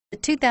The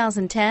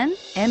 2010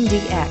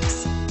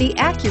 MDX. The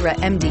Acura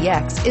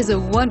MDX is a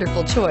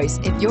wonderful choice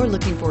if you're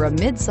looking for a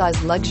mid-size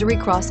luxury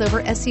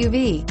crossover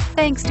SUV.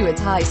 Thanks to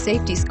its high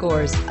safety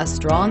scores, a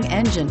strong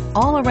engine,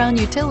 all-around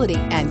utility,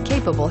 and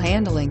capable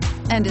handling,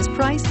 and is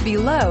priced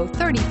below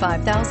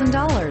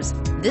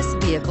 $35,000. This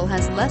vehicle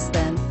has less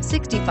than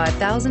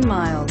 65,000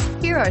 miles.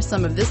 Here are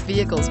some of this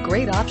vehicle's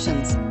great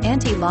options: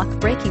 anti-lock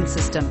braking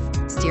system,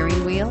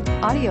 steering wheel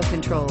audio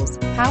controls,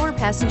 power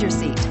passenger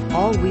seat,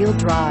 all-wheel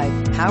drive,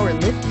 power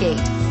lift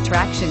gate,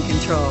 traction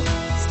control,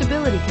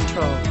 stability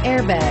control,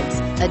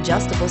 airbags,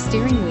 adjustable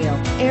steering wheel,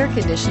 air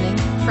conditioning,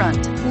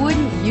 front.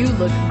 Wouldn't you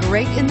look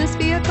great in this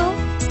vehicle?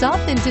 Stop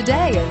in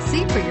today and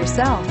see for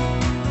yourself.